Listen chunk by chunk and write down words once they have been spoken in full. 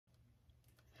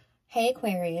Hey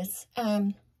Aquarius,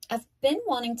 I've been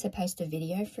wanting to post a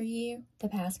video for you the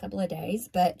past couple of days,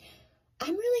 but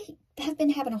have been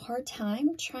having a hard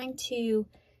time trying to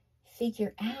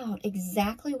figure out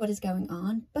exactly what is going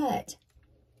on. But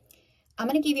I'm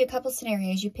going to give you a couple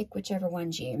scenarios. You pick whichever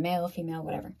one's you, male, female,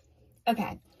 whatever.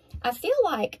 Okay, I feel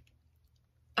like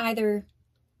either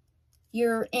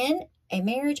you're in a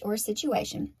marriage or a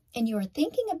situation and you're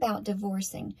thinking about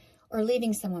divorcing or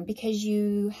leaving someone because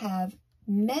you have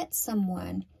met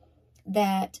someone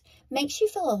that makes you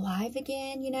feel alive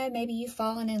again. You know, maybe you've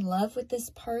fallen in love with this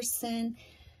person.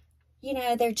 You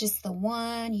know, they're just the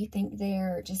one. You think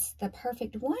they're just the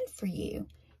perfect one for you.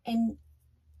 And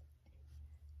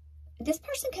this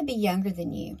person could be younger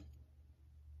than you,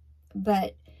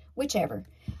 but whichever.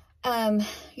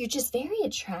 You're just very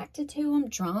attracted to them,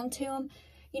 drawn to them.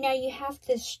 You know, you have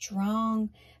this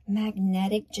strong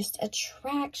magnetic just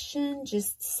attraction,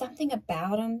 just something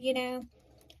about them, you know.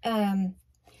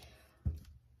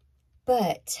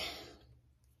 But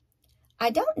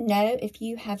I don't know if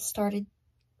you have started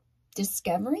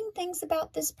discovering things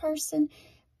about this person.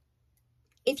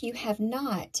 If you have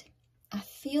not, I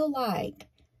feel like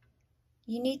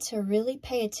you need to really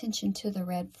pay attention to the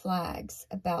red flags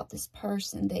about this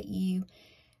person that you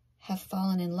have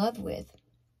fallen in love with.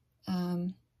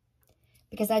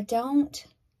 Because I don't,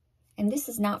 and this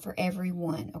is not for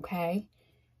everyone, okay?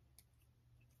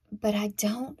 But I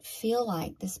don't feel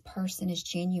like this person is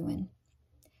genuine.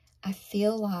 I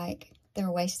feel like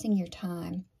they're wasting your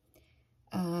time.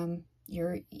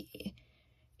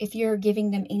 If you're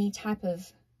giving them any type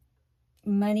of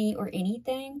money or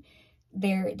anything,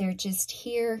 they're just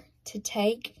here to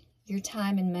take your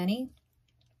time and money.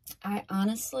 I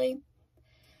honestly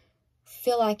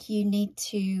feel like you need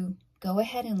to go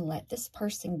ahead and let this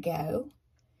person go.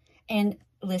 And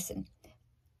listen,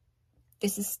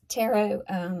 this is tarot.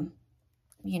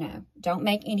 You know, don't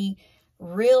make any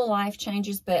real life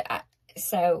changes. But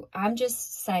so I'm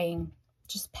just saying,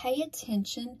 just pay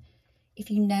attention. If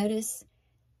you notice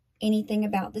anything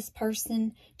about this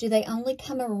person, do they only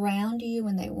come around you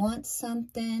when they want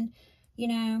something? You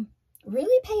know,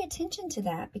 really pay attention to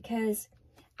that, because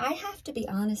I have to be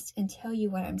honest and tell you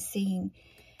what I'm seeing.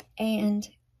 And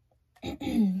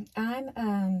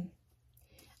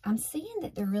I'm seeing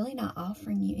that they're really not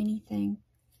offering you anything.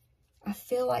 I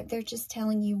feel like they're just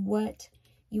telling you what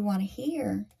you want to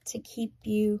hear to keep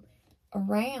you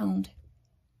around,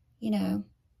 you know,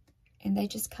 and they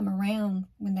just come around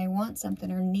when they want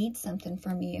something or need something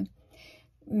from you.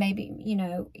 Maybe, you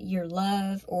know, your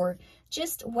love or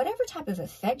just whatever type of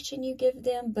affection you give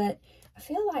them. But I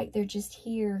feel like they're just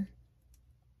here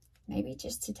maybe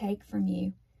just to take from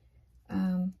you.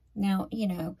 Now, you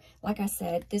know, like I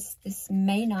said, this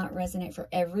may not resonate for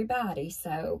everybody.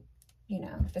 So, you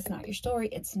know, if it's not your story,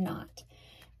 it's not.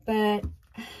 But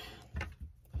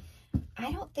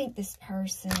I don't think this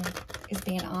person is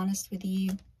being honest with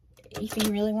you. If you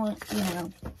really want, you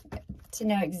know, to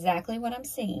know exactly what I'm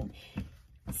seeing.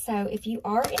 So if you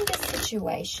are in this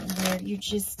situation where you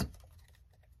just,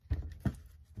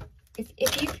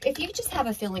 if you just have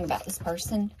a feeling about this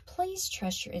person, please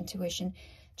trust your intuition.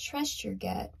 Trust your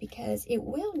gut, because it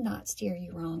will not steer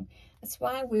you wrong. That's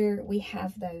why we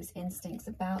have those instincts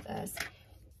about us.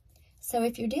 So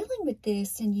if you're dealing with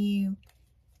this and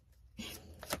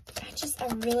I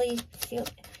really feel,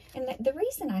 and the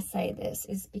reason I say this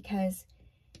is because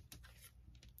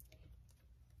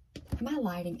my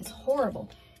lighting is horrible.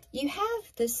 You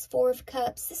have this Four of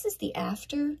Cups. This is the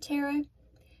after tarot.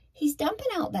 He's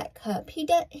dumping out that cup. He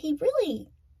really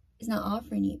is not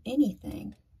offering you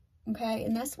anything. Okay,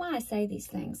 and that's why I say these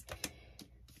things.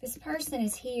 This person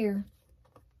is here.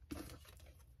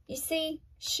 You see,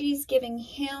 she's giving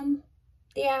him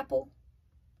the apple.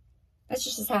 That's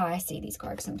just how I see these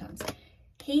cards sometimes.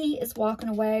 He is walking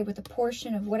away with a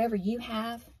portion of whatever you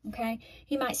have, okay?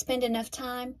 He might spend enough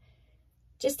time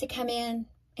just to come in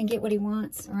and get what he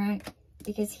wants, all right?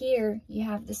 Because here you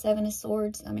have the Seven of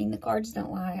Swords. I mean, the cards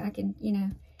don't lie. I can, you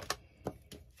know,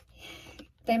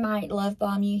 they might love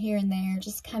bomb you here and there.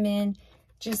 Just come in,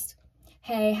 just,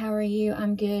 hey, how are you?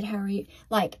 I'm good. How are you?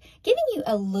 Like, giving you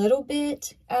a little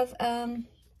bit of,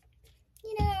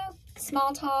 you know,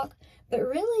 small talk, but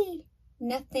really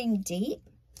nothing deep.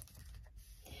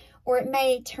 Or it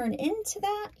may turn into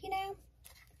that, you know.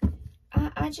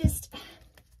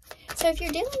 So if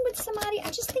you're dealing with somebody,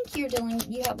 I just think you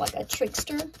have like a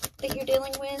trickster that you're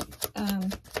dealing with.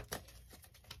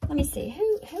 Let me see,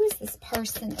 who is this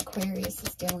person Aquarius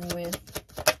is dealing with?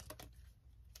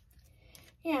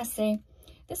 Yeah, see,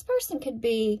 this person could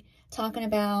be talking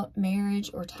about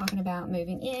marriage or talking about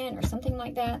moving in or something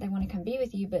like that. They want to come be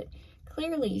with you, but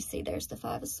Clearly, you see there's the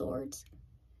Five of Swords.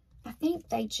 I think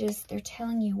they're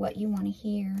telling you what you want to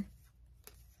hear.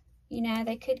 You know,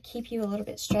 they could keep you a little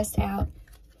bit stressed out.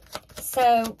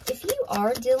 So, if you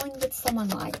are dealing with someone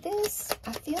like this,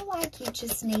 I feel like you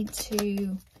just need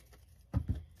to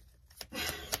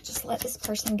just let this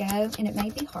person go. And it may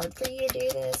be hard for you to do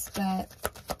this, but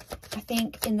I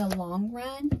think in the long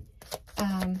run,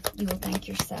 you will thank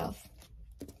yourself.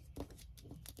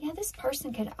 Yeah, this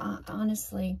person could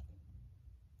honestly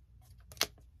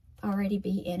already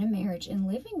be in a marriage and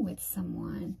living with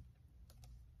someone.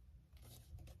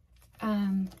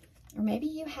 Or maybe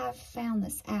you have found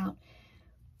this out.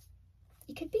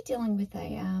 You could be dealing with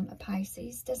a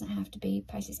Pisces. Doesn't have to be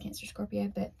Pisces, Cancer,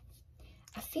 Scorpio, but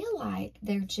I feel like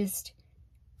they're just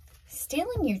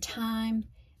stealing your time,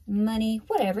 money,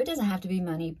 whatever. It doesn't have to be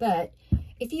money, but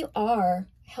if you are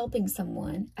helping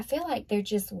someone, I feel like they're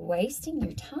just wasting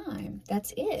your time.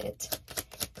 That's it.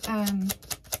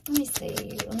 Let me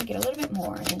see. Let me get a little bit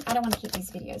more. And I don't want to keep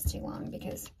these videos too long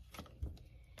because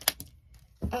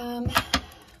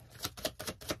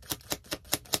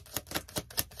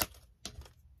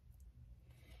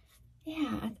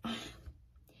yeah,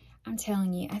 I'm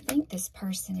telling you, I think this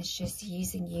person is just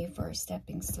using you for a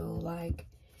stepping stool. Like,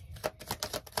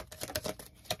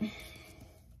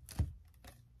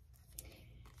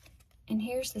 and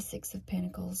here's the Six of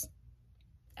Pentacles.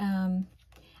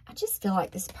 I just feel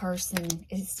like this person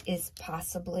is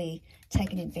possibly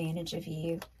taking advantage of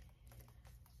you.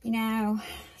 You know,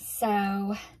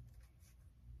 so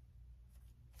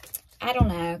I don't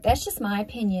know. That's just my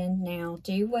opinion. Now,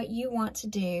 do what you want to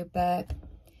do, but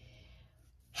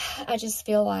I just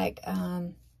feel like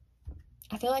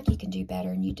you can do better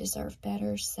and you deserve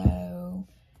better. So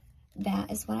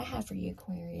that is what I have for you,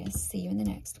 Aquarius. See you in the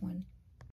next one.